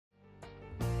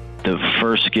the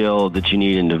first skill that you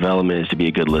need in development is to be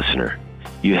a good listener.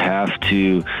 You have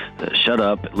to shut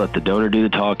up, let the donor do the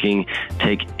talking,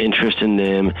 take interest in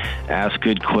them, ask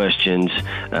good questions,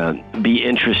 be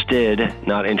interested,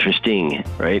 not interesting,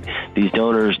 right? These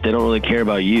donors, they don't really care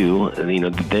about you. You know,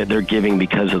 they're giving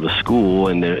because of the school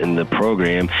and the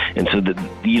program, and so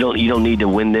you don't need to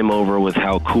win them over with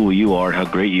how cool you are, how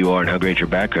great you are, and how great your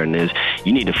background is.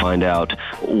 You need to find out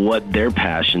what their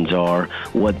passions are,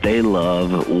 what they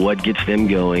love, what gets them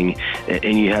going,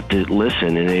 and you have to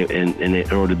listen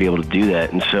in order to be able to do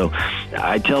that. And so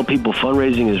I tell people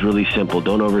fundraising is really simple.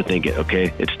 Don't overthink it,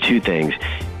 okay? It's two things.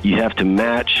 You have to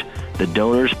match the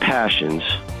donor's passions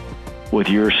with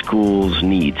your school's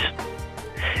needs.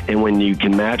 And when you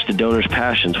can match the donor's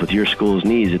passions with your school's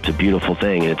needs, it's a beautiful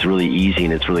thing, and it's really easy,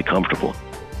 and it's really comfortable.